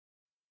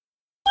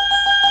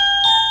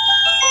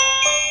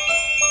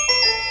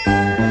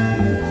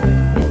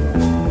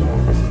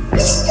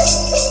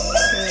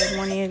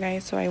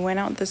So I went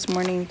out this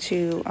morning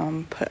to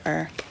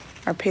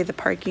pay the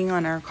parking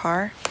on our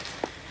car,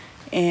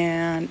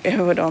 and it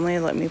would only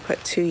let me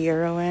put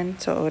 €2 in,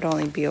 so it would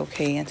only be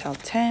okay until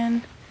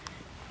 10.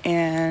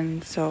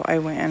 And so I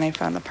went and I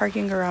found the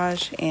parking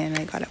garage and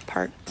I got it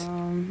parked.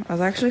 I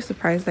was actually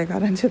surprised I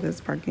got into this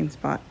parking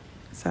spot.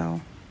 So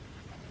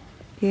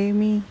yay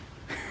me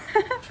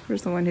for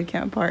someone who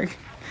can't park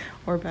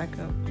or back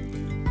up.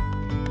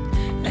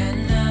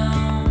 And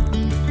now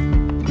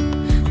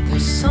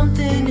there's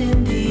something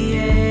in the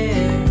air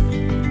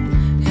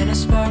and a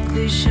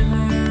sparkly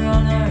shimmer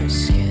on our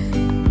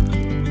skin,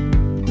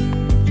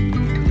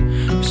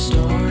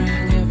 restoring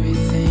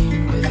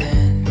everything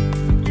within.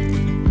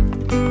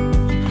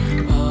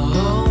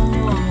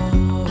 Oh,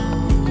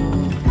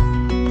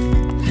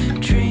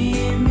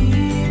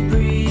 dreamy,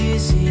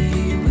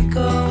 breezy we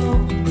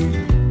go,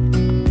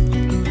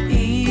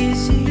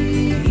 easy,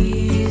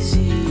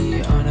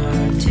 easy on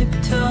our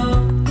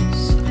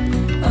tiptoes,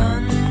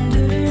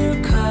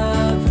 undercover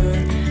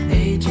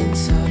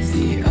agents of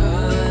the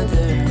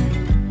other,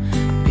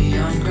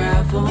 beyond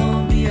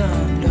gravel,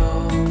 beyond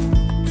all.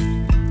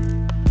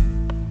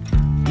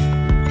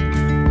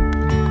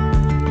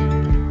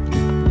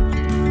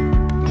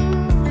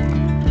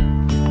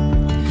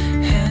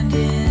 Hand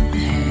in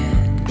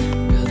hand,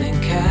 building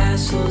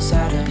castles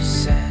out of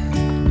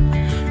sand,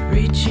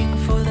 reaching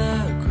for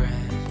the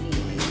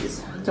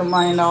grand. Don't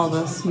mind all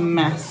this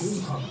mess.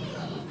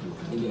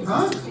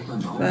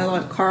 But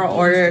what Carl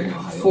ordered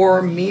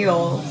 4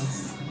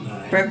 meals,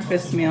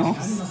 breakfast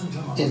meals.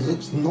 It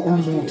looks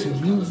normal to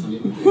me.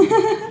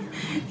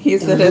 He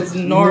said it's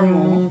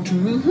normal. To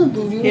me.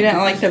 He didn't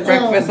like the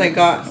breakfast I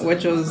got,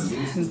 which was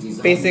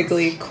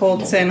basically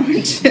cold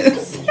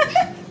sandwiches.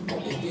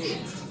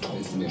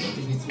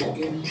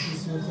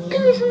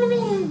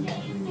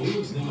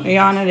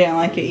 Ayana didn't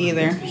like it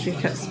either. She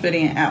kept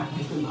spitting it out.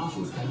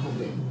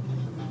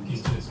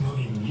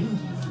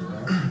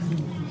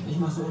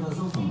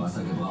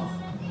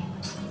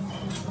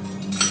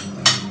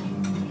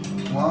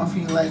 Well, if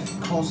you like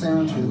cold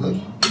sandwiches, look,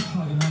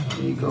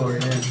 there you go right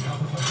there.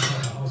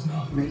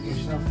 Make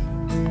yourself.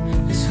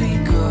 As we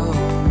go,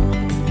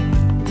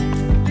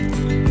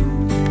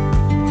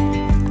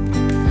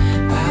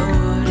 I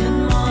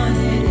wouldn't want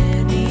it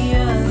any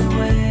other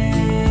way,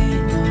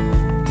 no.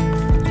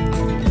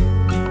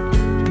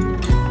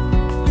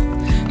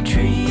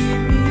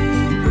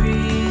 Dreamy,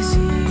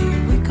 breezy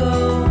we go,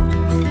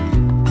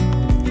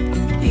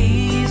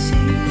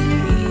 easy,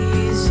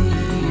 easy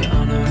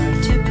on our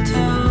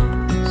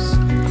tiptoes,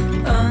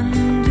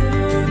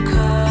 undercover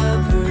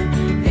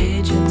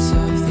agents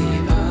of the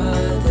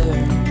other,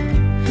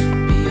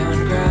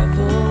 beyond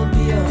gravel,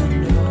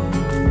 beyond all.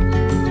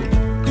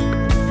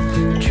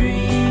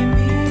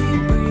 Dreamy,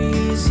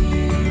 breezy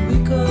we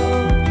go,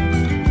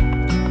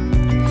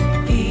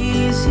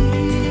 easy,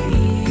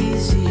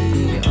 easy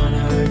on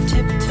our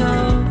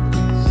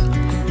tiptoes,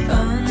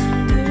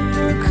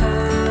 undercover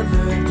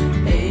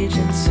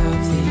agents of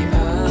the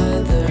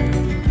other,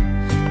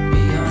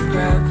 beyond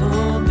gravel,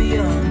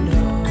 beyond all.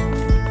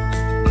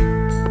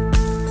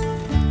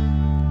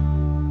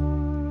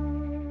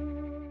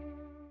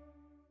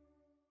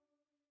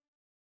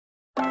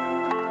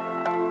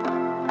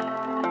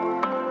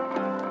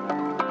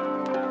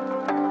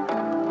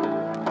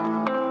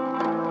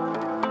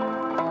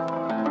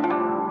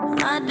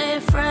 My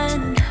dear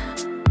friend,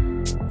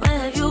 where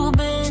have you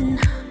been?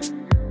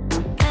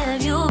 Where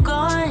have you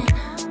gone?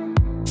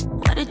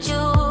 What did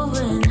you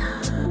win?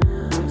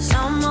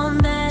 Someone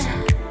there,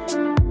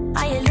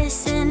 are you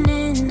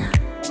listening?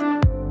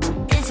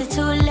 Is it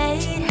too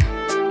late?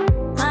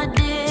 My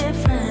dear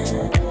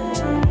friend,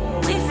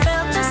 we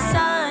felt the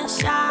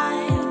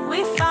sunshine, we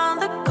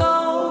found the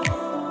gold.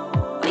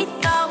 We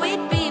thought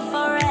we'd be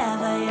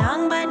forever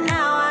young, but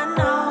now I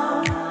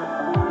know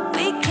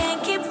we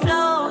can't keep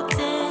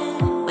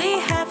floating, we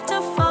have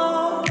to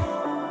fall.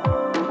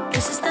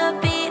 This is the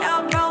beat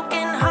of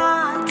broken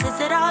hearts, is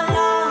it all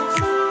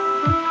lost?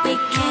 We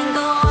can't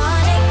go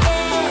on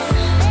again,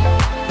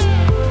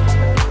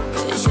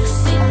 'cause you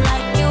seem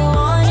like you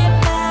want it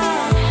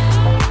bad.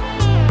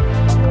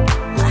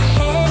 My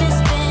head is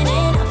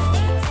spinning off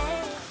the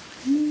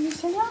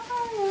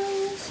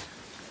edge.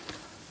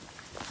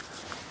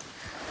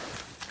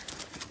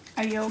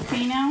 Are you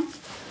okay now?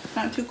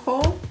 Not too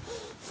cold?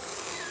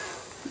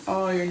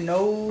 Oh, your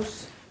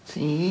nose.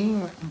 See,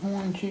 I don't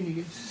want you to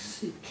get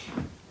sick.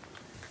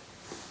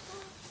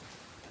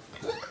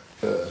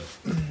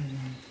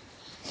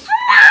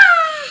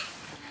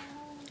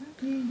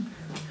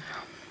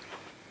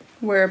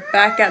 We're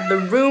back at the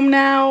room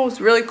now.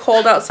 It's really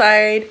cold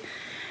outside.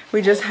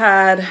 We just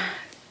had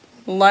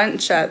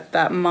lunch at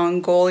that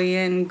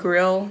Mongolian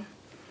grill.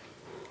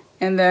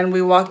 And then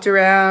we walked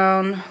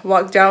down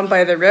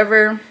by the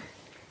river.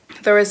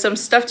 There was some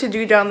stuff to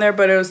do down there,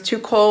 but it was too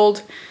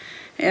cold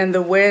and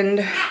the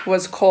wind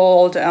was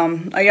cold.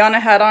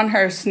 Ayana had on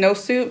her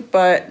snowsuit,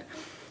 but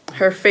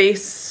her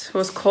face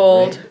was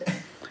cold.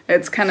 Red.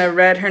 It's kind of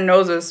red. Her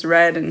nose is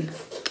red and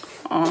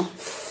oh.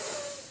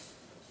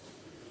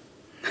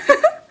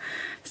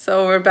 So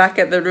So we're back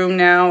at the room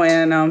now,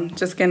 and I'm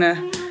just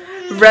gonna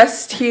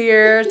rest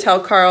here till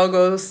Carl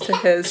goes to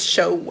his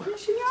show.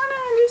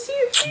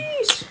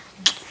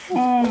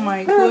 Oh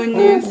my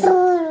goodness.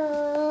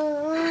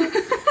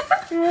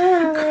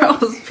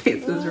 Carl's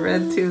face is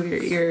red too,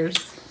 your ears.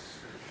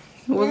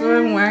 He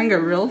wasn't wearing a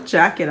real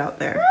jacket out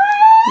there.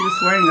 He's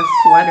just wearing a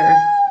sweater.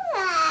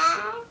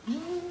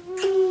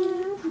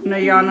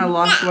 Nayana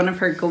lost one of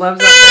her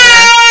gloves out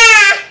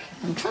there.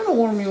 I'm trying to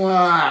warm you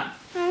up.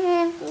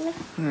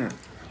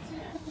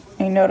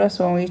 I notice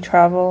when we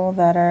travel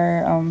that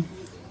our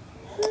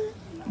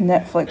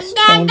Netflix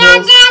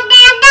changes.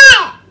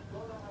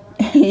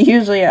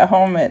 Usually at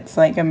home it's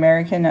like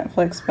American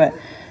Netflix, but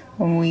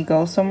when we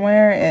go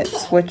somewhere it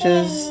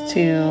switches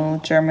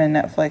to German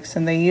Netflix,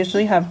 and they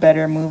usually have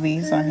better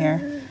movies on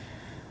here.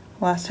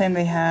 Last time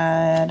they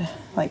had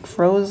like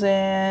Frozen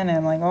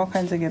and like all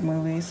kinds of good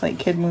movies, like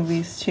kid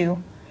movies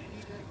too.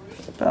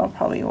 But I'll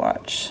probably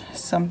watch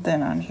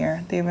something on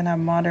here. They even have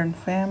Modern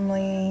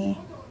Family,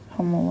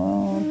 Home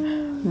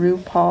Alone,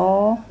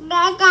 RuPaul.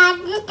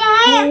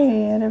 Hey,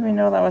 I didn't even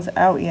know that was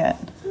out yet.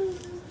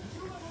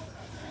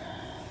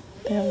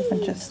 They have a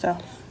bunch of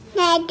stuff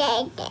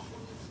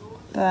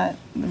that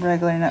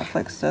regular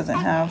Netflix doesn't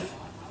have.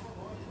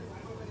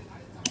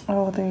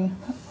 Oh,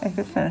 I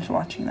could finish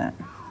watching that.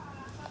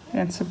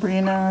 And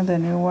Sabrina, the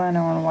new one,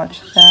 I want to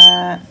watch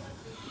that.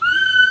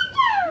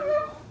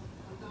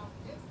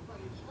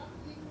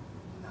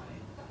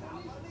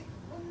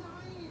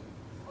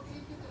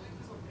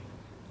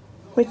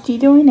 What you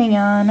doing,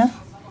 Ayana?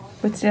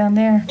 What's down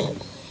there?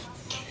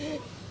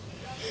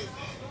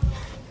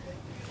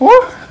 Woo!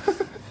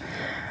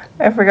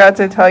 I forgot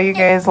to tell you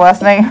guys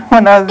last night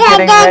when I was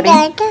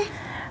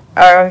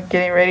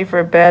getting ready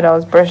for bed, I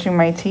was brushing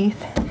my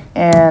teeth,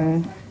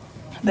 and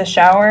the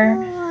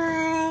shower,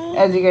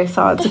 as you guys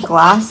saw, it's a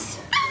glass,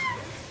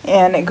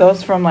 and it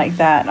goes from like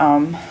that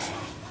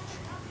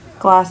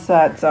glass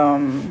that's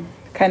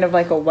kind of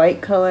like a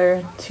white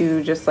color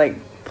to just like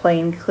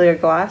plain clear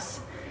glass.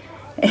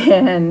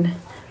 And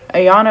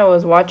Ayana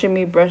was watching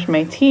me brush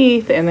my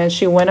teeth, and then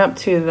she went up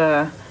to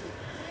the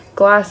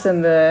glass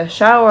in the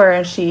shower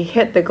and she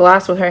hit the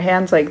glass with her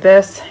hands like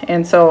this,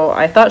 and so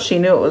I thought she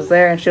knew it was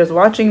there and she was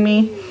watching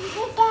me,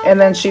 and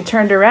then she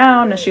turned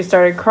around and she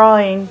started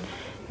crawling,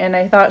 and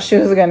I thought she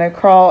was gonna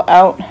crawl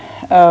out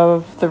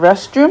of the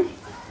restroom,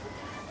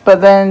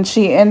 but then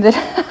she ended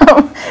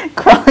up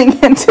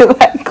crawling into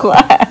that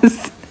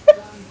glass.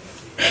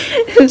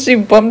 And she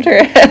bumped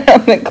her head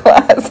on the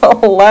glass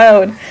all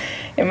loud.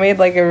 It made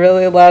like a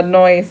really loud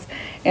noise.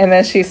 And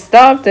then she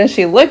stopped and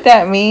she looked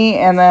at me,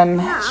 and then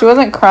she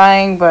wasn't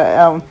crying, but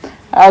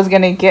I was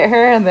gonna get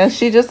her, and then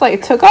she just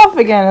like took off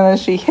again, and then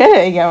she hit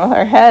it again with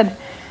her head.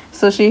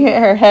 So she hit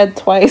her head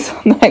twice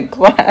on that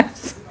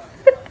glass.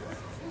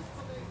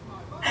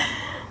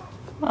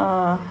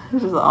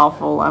 This is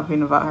awful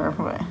laughing about her,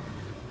 but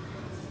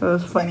it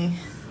was funny.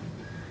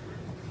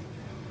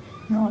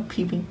 You know, like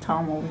peeping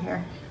Tom over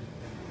here.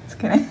 Just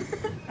kidding.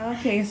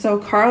 Okay, so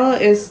Carl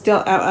is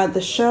still out at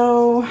the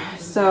show,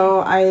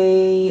 so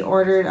I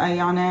ordered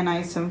Ayana and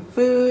I some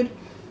food.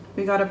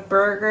 We got a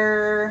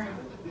burger.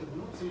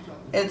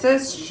 It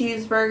says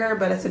cheeseburger,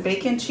 but it's a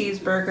bacon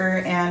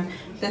cheeseburger, and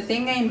the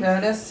thing I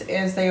noticed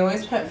is they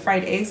always put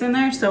fried eggs in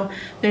there, so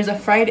there's a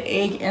fried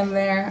egg in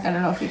there. I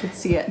don't know if you could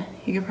see it.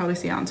 You could probably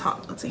see it on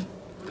top. Let's see.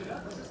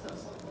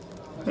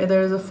 Okay,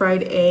 there's a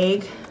fried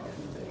egg,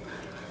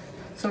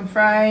 some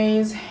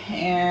fries,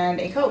 and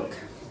a Coke.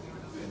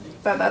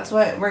 But that's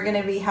what we're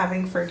gonna be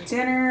having for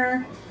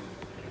dinner.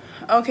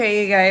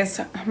 Okay, you guys,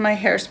 my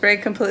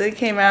hairspray completely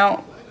came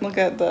out. Look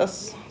at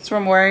this. It's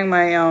from wearing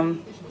my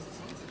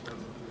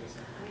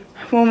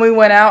when we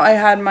went out, I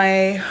had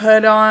my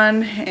hood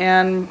on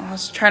and I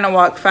was trying to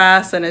walk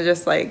fast, and it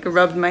just like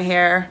rubbed my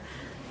hair.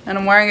 And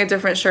I'm wearing a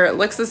different shirt. It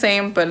looks the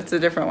same, but it's a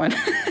different one.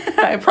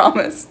 I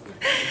promise.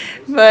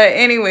 But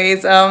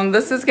anyways,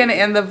 this is gonna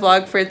end the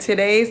vlog for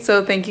today,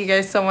 so thank you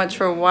guys so much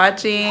for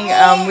watching.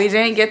 We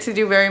didn't get to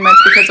do very much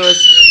because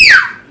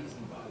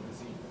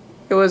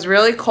it was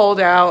really cold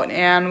out,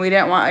 and we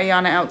didn't want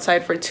Ayana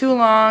outside for too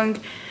long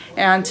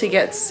and to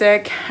get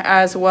sick,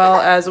 as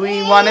well as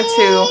we wanted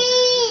to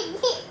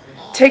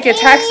take a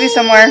taxi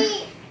somewhere.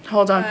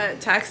 Hold on.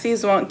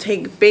 Taxis won't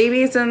take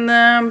babies in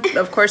them,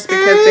 of course,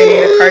 because they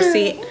need a car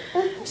seat.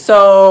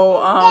 So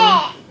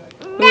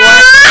we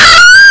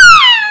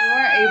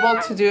weren't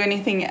able to do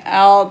anything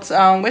else,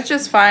 which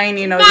is fine.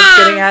 You know, just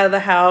getting out of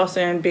the house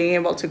and being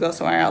able to go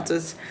somewhere else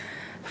is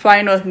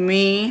fine with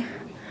me.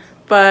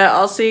 But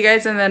I'll see you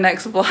guys in the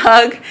next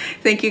vlog.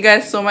 Thank you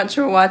guys so much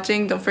for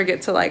watching. Don't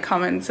forget to like,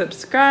 comment, and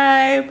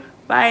subscribe.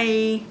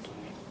 Bye.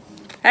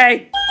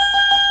 Hey.